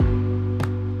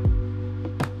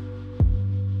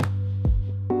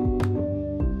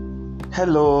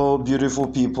Hello, beautiful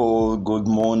people. Good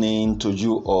morning to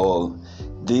you all.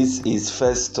 This is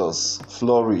Festus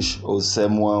Flourish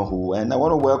Osemwahu, and I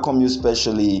want to welcome you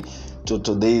specially to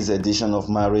today's edition of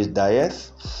Marriage Diet.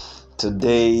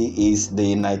 Today is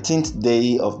the 19th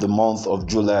day of the month of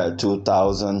July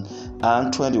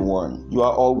 2021. You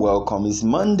are all welcome. It's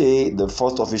Monday, the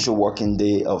first official working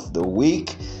day of the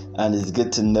week, and it's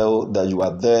good to know that you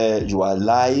are there, you are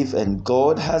alive, and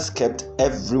God has kept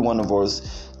every one of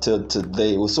us till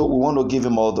today. So we want to give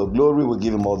him all the glory, we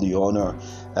give him all the honor,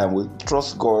 and we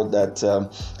trust God that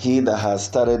he that has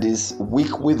started this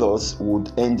week with us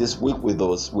would end this week with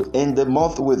us, we end the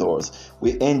month with us,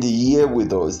 we end the year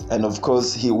with us, and of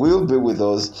course he will be with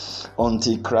us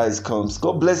until Christ comes.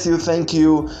 God bless you. Thank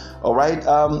you. All right.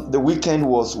 The weekend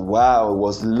was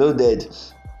loaded.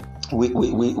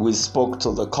 We spoke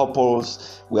to the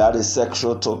couples, we had a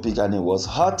sexual topic and it was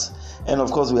hot, and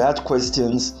of course we had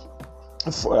questions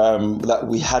that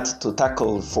we had to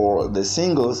tackle. For the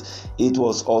singles, it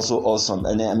was also awesome.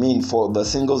 And I mean, for the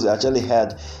singles, we actually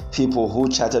had people who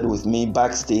chatted with me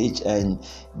backstage, and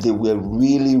they were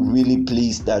really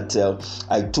pleased that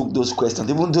I took those questions,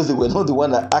 even though they were not the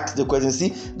one that asked the question.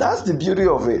 See, that's the beauty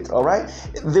of it. All right,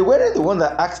 they weren't the one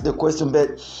that asked the question,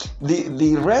 but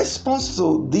the response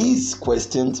to these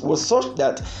questions was such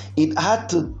that it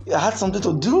had something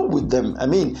to do with them. I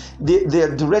mean, they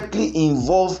are directly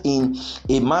involved in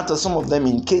a matter, some of them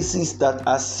in cases that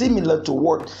are similar to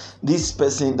what this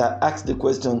person that asked the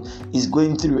question is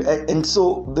going through, and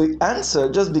so the answer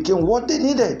just became what they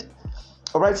needed.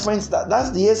 All right, friends,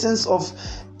 that's the essence of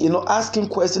asking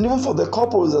questions, even for the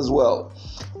couples as well.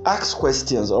 Ask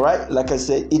questions. All right, like I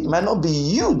said, it might not be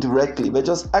you directly, but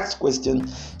just ask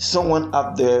questions. Someone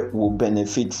up there will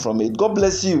benefit from it. God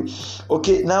bless you.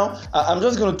 Okay, now I'm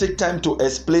just going to take time to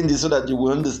explain this so that you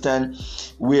will understand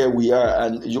where we are,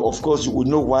 and you will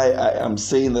know why I am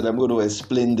saying that I'm going to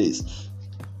explain this.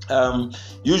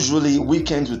 Usually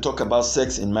weekends we talk about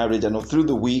sex in marriage, and through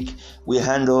the week we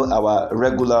handle our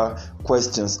regular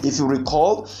questions. If you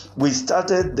recall, we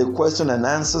started the question and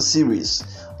answer series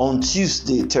on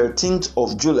Tuesday, 13th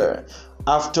of July,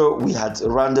 after we had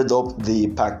rounded up the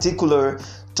particular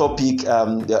topic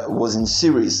that was in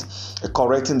series,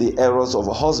 correcting the errors of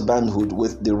husbandhood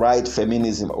with the right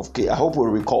feminism. Okay, I hope we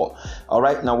recall. All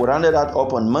right, now we rounded that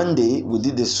up on Monday. We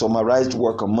did the summarized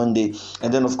work on Monday,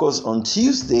 and then of course on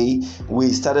Tuesday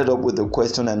we started up with the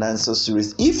question and answer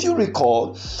series. If you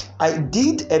recall, I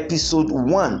did episode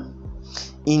 1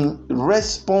 in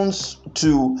response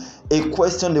to a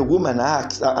question the woman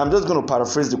asked. I'm just going to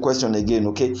paraphrase the question again,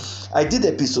 okay? I did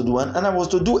episode 1 and I was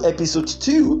to do episode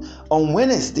 2 on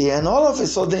Wednesday, and all of a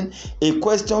sudden a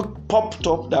question popped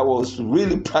up that was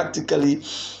really practically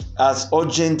as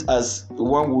urgent as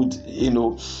one would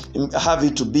have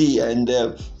it to be, and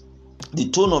the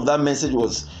tone of that message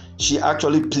was she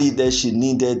actually pleaded she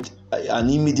needed an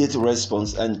immediate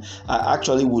response, and I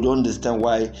actually would understand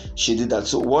why she did that.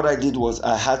 So what I did was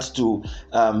I had to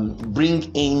bring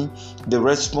in the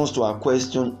response to our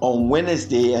question on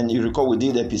Wednesday, and you recall we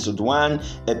did episode 1,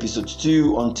 episode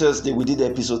 2. On Thursday we did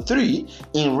episode 3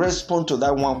 in response to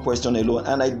that one question alone,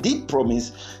 and I did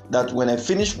promise that when I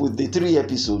finish with the 3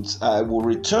 episodes, I will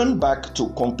return back to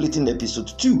completing episode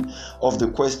 2 of the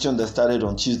question that started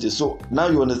on Tuesday. So now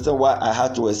you understand why I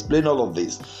had to explain all of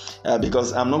this,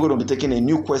 because I'm not going to be taking a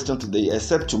new question today,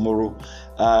 except tomorrow.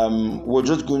 We're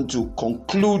just going to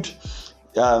conclude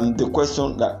the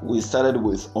question that we started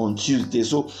with on Tuesday.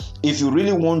 So if you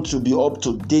really want to be up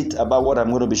to date about what I'm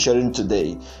going to be sharing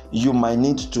today, you might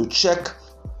need to check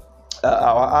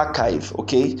our archive,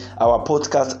 okay, our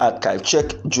podcast archive.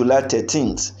 Check July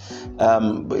 13th.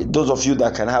 Those of you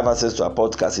that can have access to our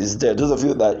podcast is there. Those of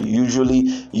you that usually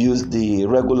use the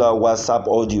regular WhatsApp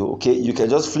audio, okay, you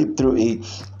can just flip through it,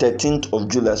 13th of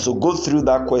July. So go through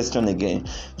that question again.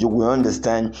 You will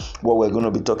understand what we're going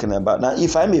to be talking about. Now,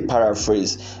 if I may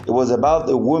paraphrase, it was about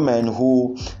a woman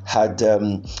who had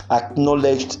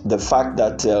acknowledged the fact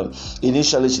that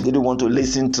initially she didn't want to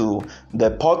listen to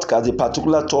the podcast, the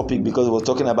particular topic, because it was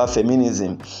talking about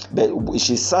feminism, but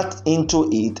she sat into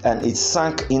it and it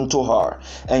sank into her,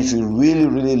 and she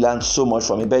really learned so much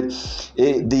from it. But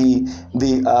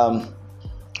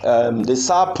the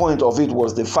sad point of it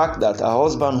was the fact that her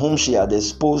husband, whom she had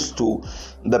exposed to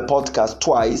the podcast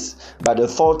twice, by the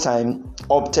third time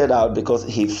opted out because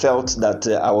he felt that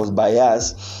I was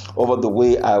biased over the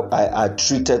way I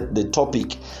treated the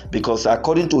topic, because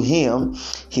according to him,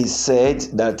 he said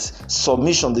that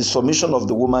the submission of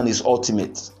the woman is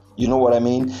ultimate. You know what I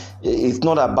mean? It's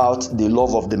not about the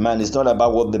love of the man. It's not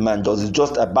about what the man does. It's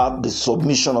just about the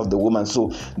submission of the woman.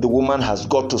 So the woman has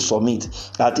got to submit.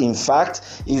 That in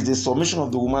fact is the submission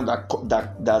of the woman that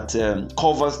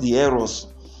covers the errors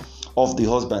of the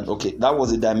husband. Okay, that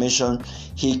was the dimension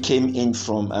he came in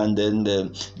from, and then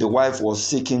the wife was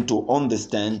seeking to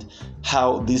understand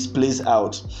how this plays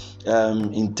out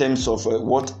in terms of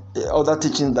what other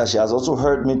teachings that she has also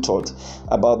heard me taught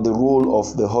about the role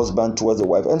of the husband towards the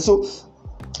wife. And so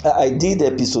I did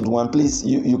episode 1. Please,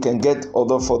 you can get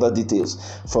other further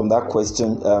details from that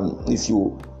question if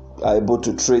you are able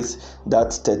to trace that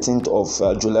 13th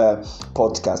of July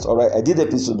podcast. All right, I did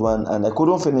episode 1 and I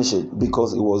couldn't finish it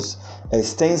because it was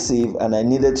extensive and I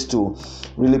needed to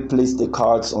really place the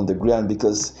cards on the ground,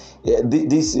 because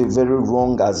this is a very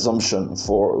wrong assumption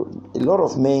for a lot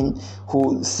of men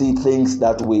who see things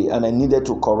that way, and I needed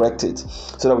to correct it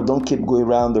so that we don't keep going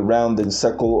round and round and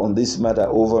circle on this matter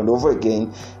over and over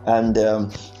again, and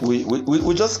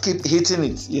we just keep hitting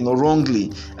it,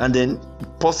 wrongly, and then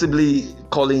possibly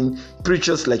calling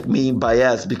preachers like me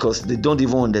biased because they don't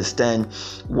even understand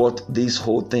what this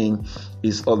whole thing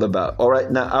is all about. All right,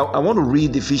 now I want to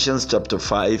read Ephesians chapter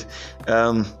 5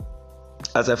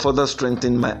 as I further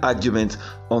strengthen my argument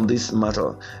on this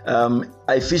matter.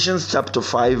 Ephesians chapter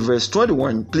 5 verse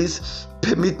 21. Please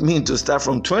permit me to start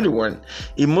from 21.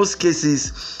 In most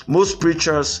cases, most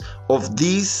preachers of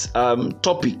this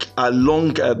topic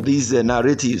along these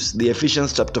narratives, the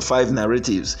Ephesians chapter 5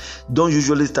 narratives, don't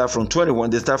usually start from 21.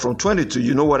 They start from 22.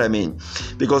 You know what I mean?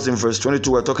 Because in verse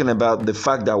 22, we're talking about the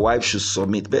fact that wives should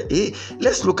submit. But hey,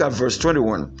 let's look at verse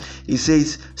 21. It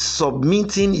says,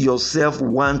 submitting yourself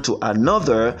one to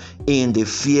another in the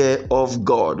fear of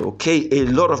God. Okay, a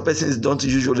lot of persons don't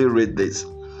usually read this,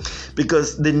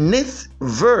 because the next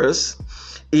verse,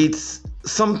 it's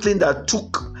something that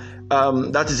took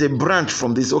that is a branch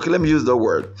from this. Okay, let me use the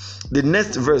word. The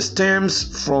next verse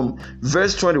stems from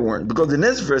verse 21, because the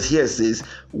next verse here says,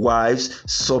 wives,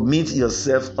 submit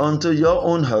yourself unto your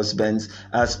own husbands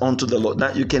as unto the Lord.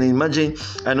 Now you can imagine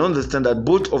and understand that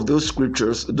both of those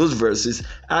scriptures, those verses,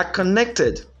 are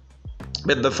connected.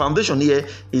 But the foundation here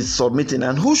is submitting.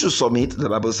 And who should submit? The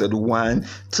Bible said one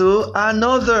to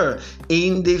another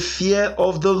in the fear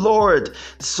of the Lord.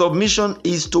 Submission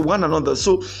is to one another.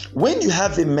 So when you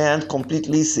have a man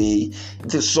completely say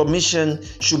the submission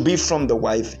should be from the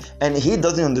wife, and he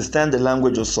doesn't understand the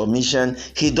language of submission,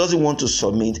 he doesn't want to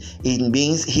submit, it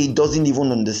means he doesn't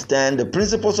even understand the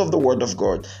principles of the Word of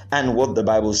God and what the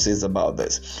Bible says about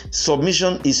this.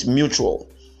 Submission is mutual.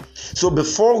 So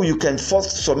before you can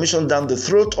force submission down the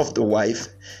throat of the wife,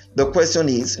 the question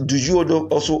is, do you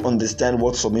also understand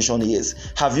what submission is?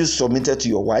 Have you submitted to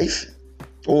your wife?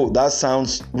 Oh, that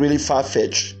sounds really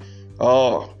far-fetched.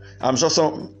 Oh, I'm sure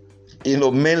some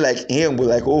men like him will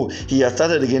like, oh, he has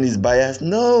started again his bias.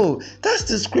 No, that's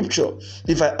the scripture.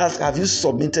 If I ask, have you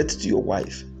submitted to your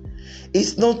wife?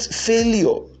 It's not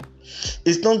failure.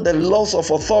 It's not the loss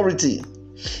of authority.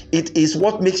 It is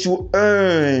what makes you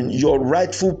earn your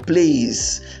rightful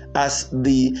place as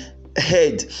the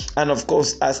head and, of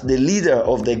course, as the leader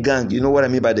of the gang. You know what I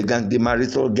mean by the gang? The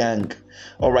marital gang.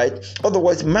 All right.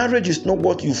 Otherwise, marriage is not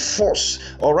what you force,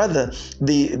 or rather,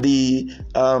 the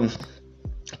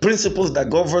principles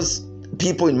that governs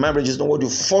people in marriage is not what you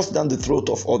force down the throat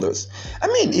of others. I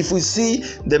mean, if we see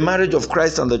the marriage of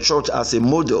Christ and the church as a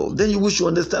model, then we should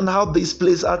understand how this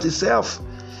plays out itself.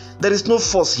 There is no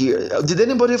force here. Did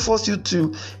anybody force you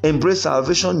to embrace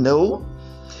salvation? No.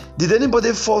 Did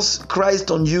anybody force Christ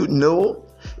on you? No.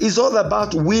 It's all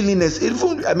about willingness.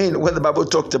 Even, when the Bible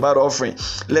talked about offering,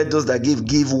 let those that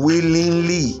give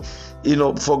willingly.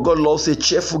 For God loves a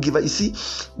cheerful giver. You see,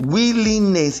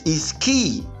 willingness is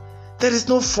key. There is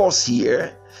no force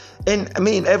here. And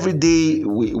every day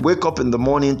we wake up in the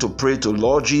morning to pray to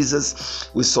Lord Jesus.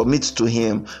 We submit to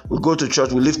Him. We go to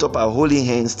church. We lift up our holy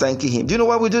hands, thanking Him. Do you know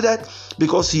why we do that?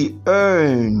 Because He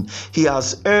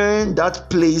has earned that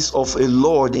place of a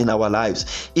Lord in our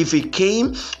lives. If He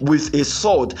came with a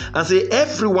sword and say,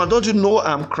 everyone, don't you know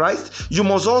I'm Christ? You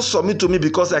must all submit to me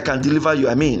because I can deliver you.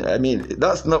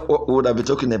 That's not what I'll be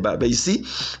talking about. But you see,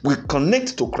 we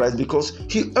connect to Christ because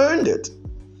He earned it.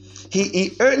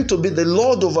 He earned to be the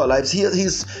Lord of our lives.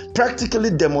 He's practically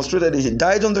demonstrated it. He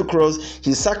died on the cross.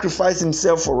 He sacrificed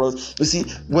Himself for us. You see,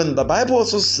 when the Bible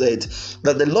also said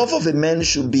that the love of a man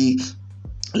should be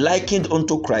likened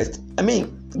unto Christ. I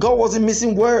mean, God wasn't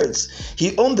missing words.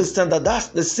 He understands that that's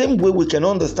the same way we can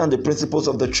understand the principles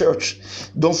of the church.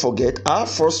 Don't forget, our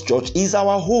first church is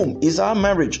our home, is our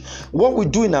marriage. What we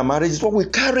do in our marriage is what we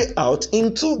carry out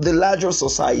into the larger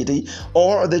society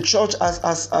or the church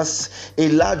as a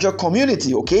larger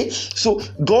community, okay? So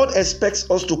God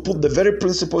expects us to put the very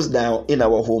principles down in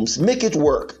our homes, make it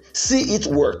work. See it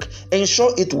work,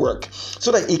 ensure it work,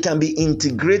 so that it can be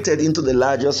integrated into the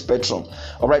larger spectrum.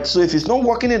 All right, so if it's not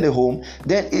working in the home,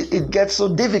 then it gets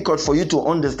so difficult for you to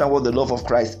understand what the love of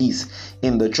Christ is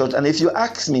in the church. And if you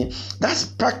ask me, that's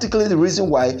practically the reason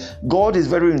why God is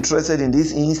very interested in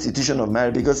this institution of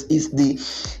marriage, because it's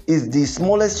the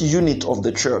smallest unit of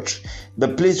the church, the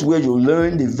place where you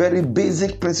learn the very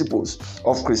basic principles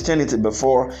of Christianity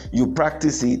before you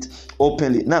practice it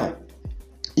openly. Now,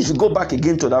 if you go back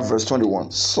again to that verse 21,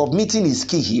 submitting is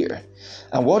key here.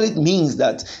 And what it means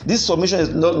that this submission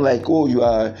is not like, oh, you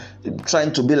are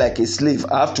trying to be like a slave.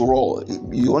 After all,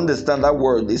 you understand that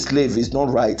word, a slave is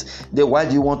not right. Then why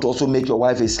do you want to also make your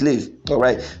wife a slave? All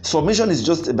right. Submission is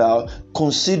just about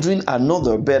considering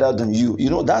another better than you. You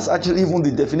know, that's actually even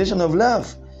the definition of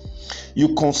love.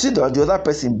 You consider the other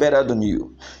person better than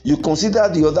you. You consider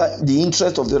the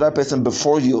interest of the other person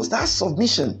before yours. That's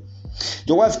submission.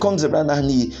 Your wife comes around and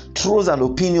he throws an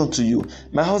opinion to you.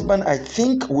 My husband, I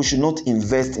think we should not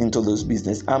invest into this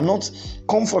business. I'm not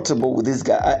comfortable with this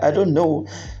guy. I don't know.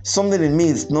 Something in me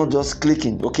is not just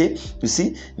clicking. Okay? You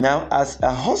see? Now, as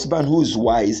a husband who is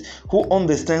wise, who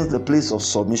understands the place of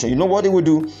submission, you know what he will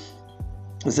do?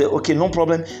 You say, okay, no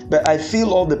problem, but I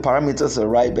feel all the parameters are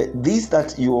right, but this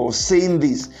that you're saying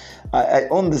this, I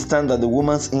understand that the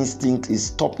woman's instinct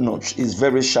is top notch, is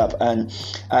very sharp, and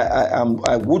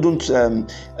I wouldn't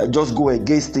just go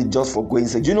against it just for going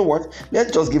sake. You know what?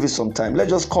 Let's just give it some time.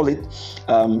 Let's just call it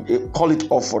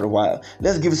off for a while.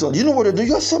 Let's give it some. You know what you do?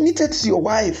 You're submitted to your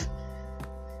wife,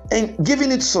 and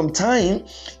giving it some time,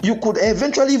 you could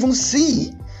eventually even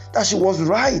see that she was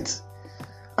right.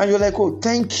 And you're like, oh,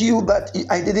 thank you that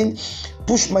I didn't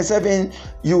push myself in.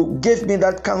 You gave me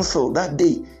that counsel that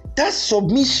day. That's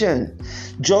submission.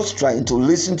 Just trying to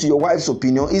listen to your wife's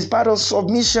opinion is part of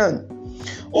submission.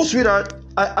 Oh, sweetheart,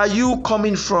 are you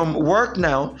coming from work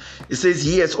now? It says,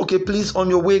 yes. Okay, please, on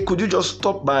your way, could you just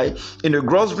stop by in a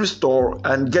grocery store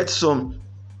and get some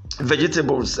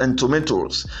vegetables and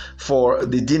tomatoes for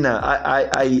the dinner?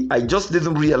 I just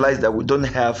didn't realize that we don't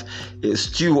have a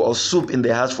stew or soup in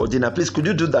the house for dinner. Please, could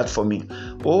you do that for me?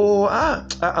 Oh,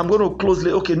 I'm going to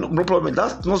closely. Okay, no problem.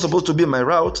 That's not supposed to be my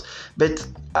route, but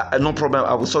no problem.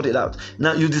 I will sort it out.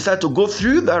 Now, you decide to go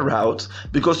through that route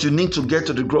because you need to get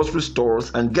to the grocery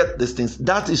stores and get these things.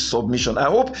 That is submission. I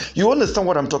hope you understand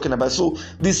what I'm talking about. So,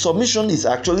 the submission is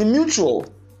actually mutual.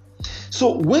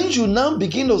 So, when you now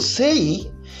begin to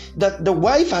say that the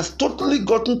wife has totally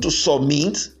gotten to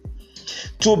submit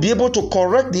to be able to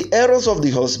correct the errors of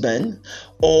the husband,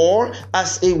 or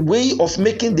as a way of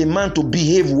making the man to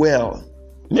behave well.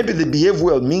 Maybe the behave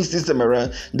well means this time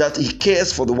around that he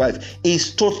cares for the wife.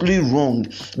 Is totally wrong,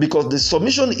 because the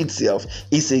submission itself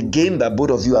is a game that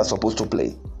both of you are supposed to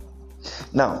play.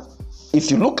 Now,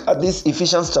 if you look at this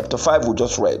Ephesians chapter 5 we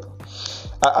just read,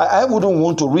 I wouldn't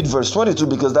want to read verse 22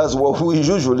 because that's what we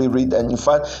usually read, and in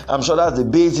fact, I'm sure that's the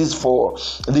basis for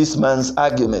this man's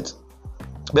argument.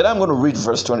 But I'm going to read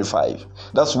verse 25.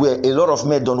 That's where a lot of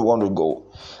men don't want to go.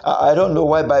 I don't know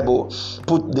why Bible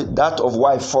put that of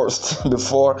wife first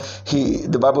before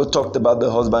the Bible talked about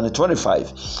the husband in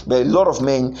 25. But a lot of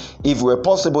men, if it were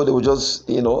possible, they would just,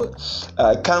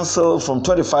 cancel from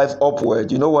 25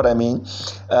 upward. You know what I mean?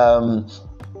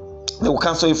 They will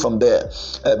cancel it from there.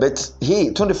 But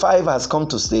 25 has come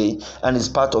to stay and is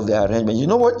part of the arrangement. You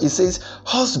know what? It says,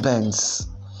 husbands,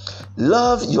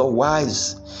 love your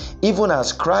wives, even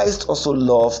as Christ also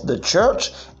loved the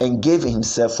church and gave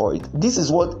himself for it. This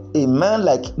is what a man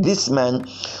like this man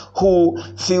who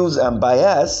feels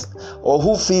biased, or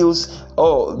who feels,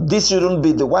 oh, this shouldn't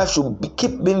be, the wife should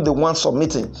keep being the one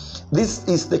submitting. This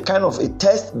is the kind of a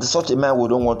test that such a man would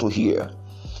don't want to hear.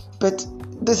 But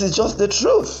this is just the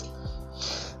truth.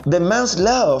 The man's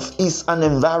love is an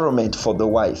environment for the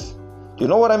wife. You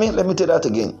know what I mean? Let me tell that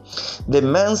again. The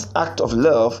man's act of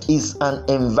love is an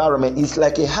environment. It's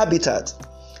like a habitat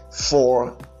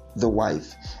for the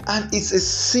wife. And it's a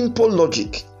simple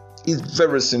logic. It's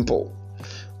very simple.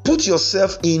 Put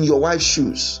yourself in your wife's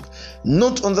shoes,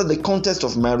 not under the context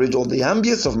of marriage or the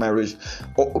ambience of marriage,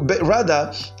 but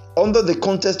rather under the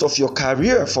context of your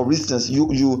career. For instance,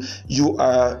 you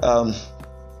are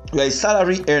a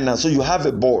salary earner, so you have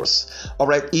a boss. All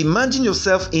right, imagine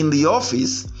yourself in the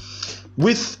office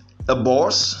with a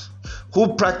boss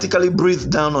who practically breathes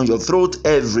down on your throat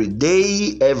every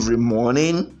day, every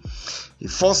morning. He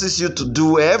forces you to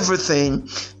do everything.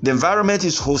 The environment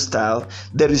is hostile.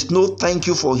 There is no thank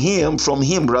you from him,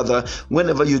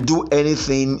 whenever you do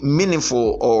anything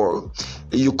meaningful or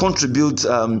you contribute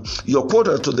your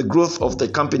quota to the growth of the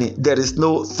company. There is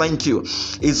no thank you.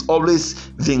 It's always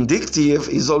vindictive.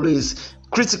 It's always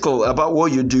critical about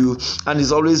what you do, and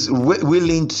is always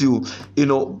willing to,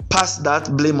 pass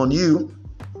that blame on you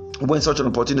when such an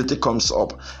opportunity comes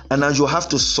up. And now you have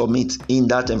to submit in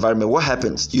that environment. What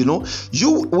happens?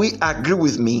 We agree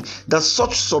with me that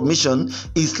such submission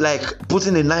is like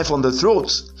putting a knife on the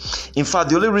throat. In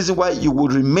fact, the only reason why you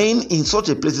would remain in such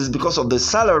a place is because of the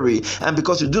salary and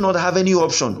because you do not have any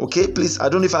option. Okay, please, I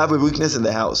don't know if I have a weakness in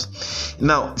the house.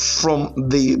 Now, from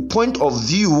the point of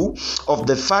view of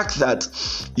the fact that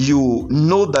you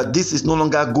know that this is no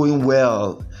longer going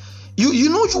well,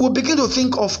 you will begin to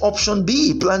think of option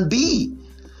B, plan B.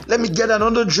 Let me get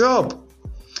another job.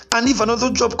 And if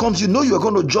another job comes, you are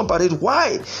going to jump at it.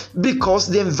 Why? Because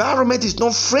the environment is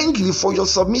not friendly for your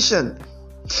submission.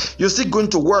 You're still going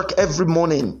to work every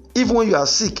morning. Even when you are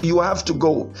sick, you have to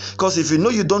go. Because if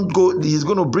you don't go, he's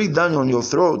going to breathe down on your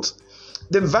throat.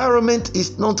 The environment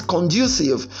is not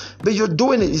conducive, but you're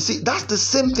doing it. You see, that's the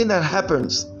same thing that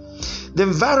happens. The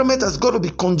environment has got to be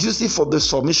conducive for the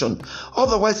submission.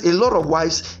 Otherwise, a lot of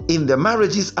wives in their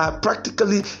marriages are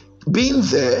practically being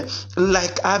there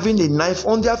like having a knife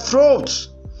on their throats.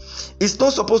 It's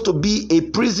not supposed to be a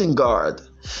prison guard.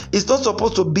 It's not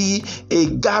supposed to be a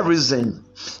garrison.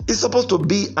 It's supposed to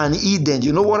be an Eden.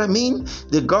 You know what I mean?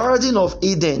 The Garden of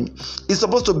Eden is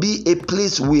supposed to be a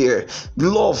place where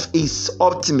love is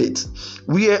ultimate,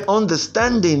 where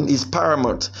understanding is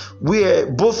paramount,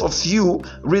 where both of you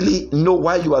really know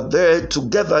why you are there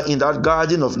together in that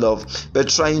garden of love, but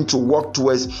trying to work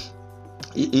towards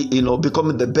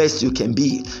becoming the best you can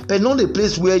be, but not a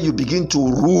place where you begin to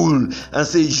rule and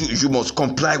say you must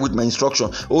comply with my instruction.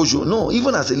 No,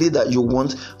 even as a leader, you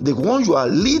want the one you are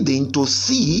leading to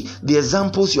see the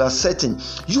examples you are setting.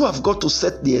 You have got to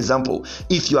set the example.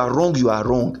 If you are wrong, you are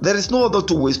wrong. There is no other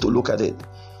two ways to look at it.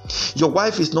 Your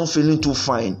wife is not feeling too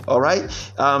fine, all right?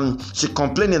 She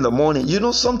complains in the morning.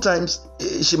 Sometimes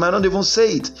she might not even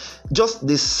say it. Just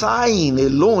the sighing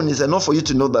alone is enough for you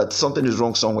to know that something is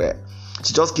wrong somewhere.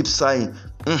 She just keeps sighing.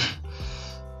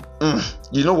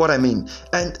 You know what I mean?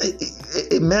 And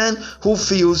a man who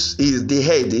feels is the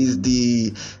head, is the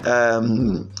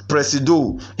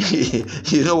presido,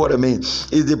 you know what I mean?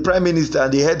 Is the prime minister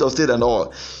and the head of state and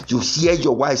all. You hear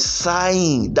your wife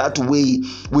sighing that way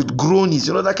with groanings,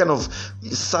 that kind of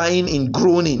sighing in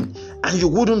groaning, and you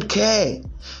wouldn't care.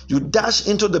 You dash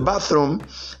into the bathroom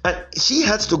and she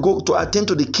has to go to attend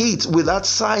to the kids without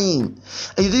sighing.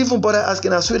 And you didn't even bother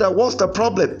asking her, sweetheart, what's the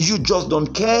problem? You just don't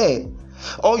care.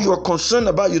 All you are concerned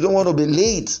about, you don't want to be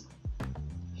late.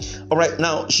 All right,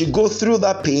 now she goes through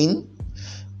that pain.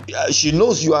 She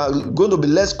knows you are going to be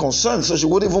less concerned, so she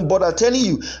wouldn't even bother telling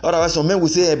you. Otherwise, some men will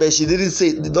say, hey, but she didn't say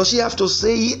it. Does she have to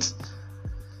say it?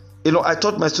 I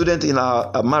taught my students in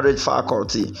our marriage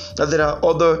faculty that there are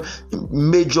other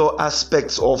major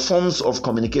aspects or forms of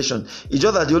communication. It's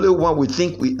just that the only one we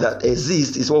think that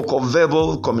exists is what we call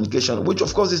verbal communication, which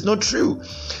of course is not true.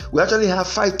 We actually have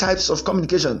 5 types of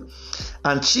communication.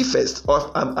 And chiefest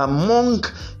among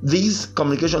these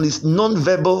communication is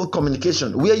non-verbal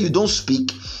communication, where you don't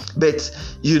speak, but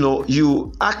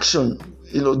you action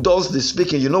does the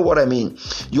speaking. You know what I mean?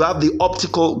 You have the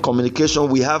optical communication,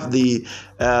 we have the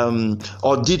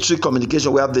auditory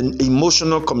communication, we have the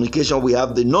emotional communication, we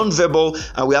have the non-verbal,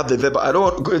 and we have the verbal. I don't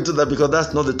want to go into that because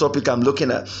that's not the topic I'm looking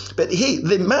at. But hey,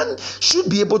 the man should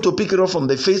be able to pick it up from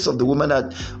the face of the woman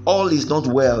that all is not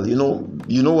well. You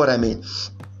know what I mean?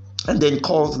 And then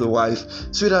calls the wife,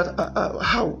 sweetheart,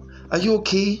 how are you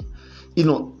okay?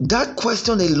 That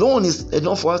question alone is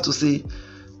enough for her to say,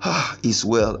 is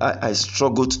well. I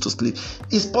struggled to sleep.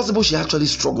 It's possible she actually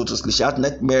struggled to sleep. She had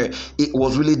nightmare. It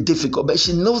was really difficult, but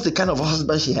she knows the kind of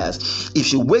husband she has. If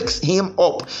she wakes him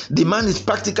up, the man is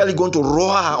practically going to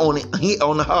roar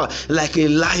on her like a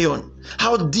lion.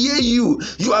 How dare you?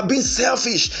 You are being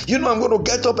selfish. I'm going to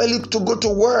get up early to go to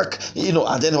work.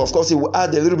 And then of course he will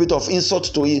add a little bit of insult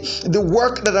to it. The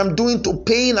work that I'm doing to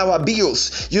paying our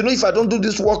bills. If I don't do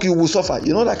this work, you will suffer.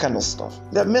 That kind of stuff.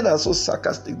 The men are so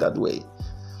sarcastic that way.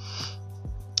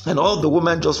 And all the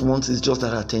woman just wants is just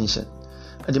that attention.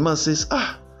 And the man says,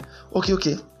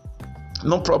 okay.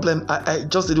 No problem. I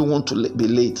just didn't want to be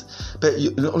late. But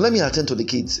let me attend to the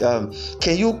kids.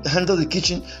 Can you handle the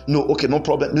kitchen? No. Okay, no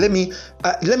problem. Let me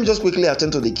just quickly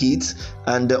attend to the kids,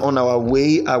 and on our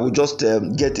way, I will just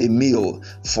get a meal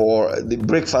for the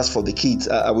breakfast for the kids.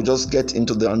 I will just get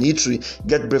into the eatery,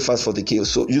 get breakfast for the kids,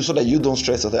 so that you don't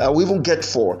stress. I will even get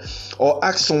for, or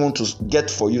ask someone to get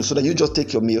for you, so that you just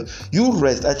take your meal. You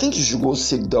rest. I think you should go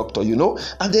seek doctor.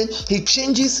 And then he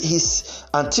changes his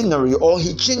itinerary, or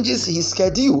he changes his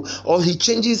schedule, or he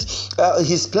changes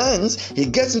his plans. He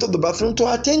gets into the bathroom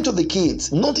to attend to the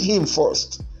kids, not him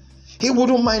first. He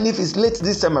wouldn't mind if it's late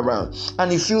this time around,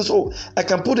 and he feels, I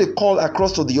can put a call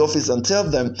across to the office and tell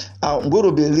them I'm going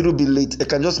to be a little bit late. I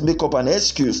can just make up an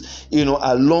excuse,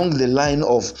 along the line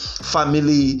of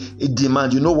family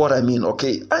demand. You know what I mean?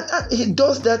 Okay, and he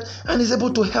does that, and he's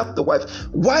able to help the wife.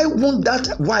 Why won't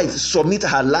that wife submit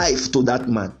her life to that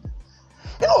man?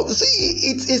 See,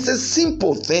 it's a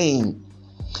simple thing.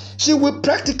 She will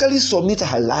practically submit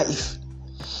her life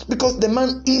because the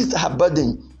man is her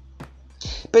burden.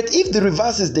 But if the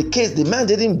reverse is the case, the man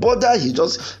didn't bother, he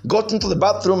just got into the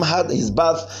bathroom, had his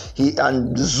bath,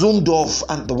 and zoomed off,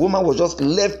 and the woman was just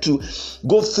left to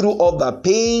go through all the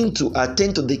pain to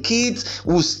attend to the kids,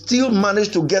 will still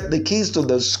manage to get the kids to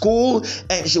the school,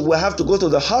 and she will have to go to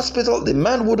the hospital. The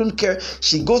man wouldn't care.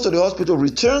 She goes to the hospital,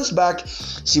 returns back,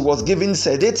 she was given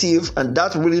sedative, and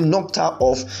that really knocked her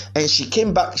off, and she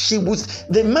came back.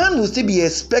 The man would still be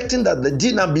expecting that the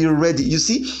dinner be ready. You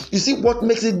see what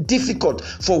makes it difficult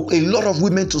for a lot of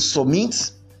women to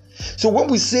submit? So when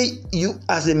we say, you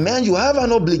as a man, you have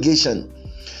an obligation,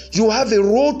 you have a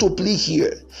role to play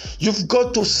here. You've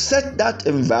got to set that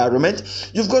environment.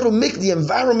 You've got to make the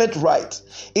environment right.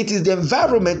 It is the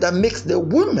environment that makes the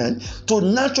woman to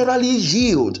naturally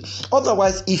yield.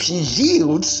 Otherwise, if she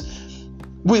yields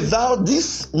without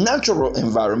this natural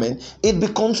environment, it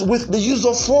becomes with the use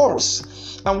of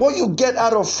force. And what you get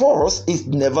out of force is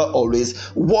never always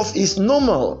what is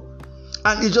normal.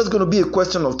 And it's just going to be a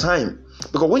question of time.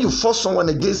 Because when you force someone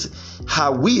against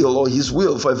her will or his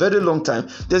will for a very long time,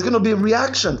 there's going to be a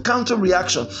reaction, counter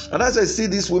reaction. And as I see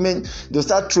these women, they'll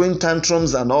start throwing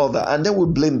tantrums and all that, and then we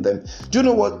blame them. Do you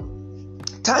know what?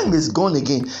 Time is gone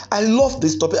again. I love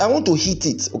this topic. I want to hit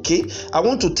it, okay? I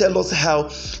want to tell us how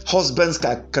husbands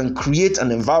can create an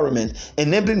environment,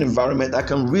 enabling environment that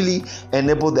can really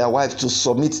enable their wives to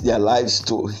submit their lives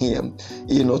to him,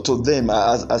 to them,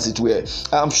 as it were.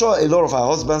 I'm sure a lot of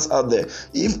our husbands out there,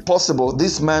 if possible,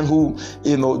 this man who,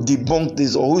 debunked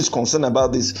this or who is concerned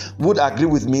about this would agree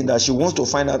with me that she wants to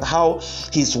find out how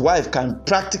his wife can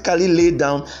practically lay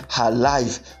down her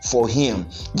life for him.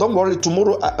 Don't worry,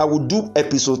 tomorrow I will do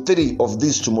episode 3 of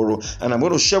this tomorrow, and I'm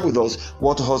going to share with us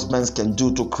what husbands can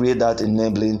do to create that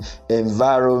enabling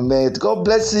environment. God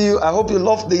bless you. I hope you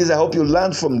love this. I hope you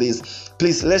learned from this.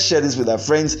 Please, let's share this with our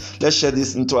friends. Let's share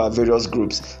this into our various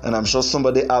groups, and I'm sure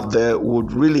somebody out there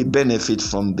would really benefit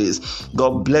from this.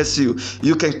 God bless you.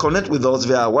 You can connect with us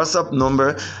via our WhatsApp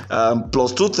number,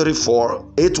 +234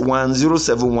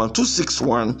 81071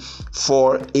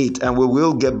 26148, and we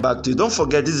will get back to you. Don't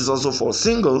forget, this is also for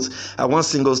singles. I want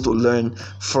singles to learn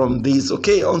from this.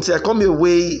 Okay, until I come your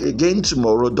way again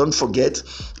tomorrow, don't forget,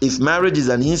 if marriage is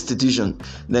an institution,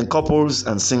 then couples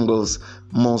and singles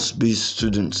must be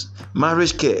students.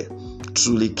 Marriage care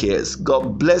truly cares.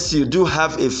 God bless you. Do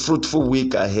have a fruitful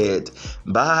week ahead.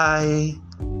 Bye.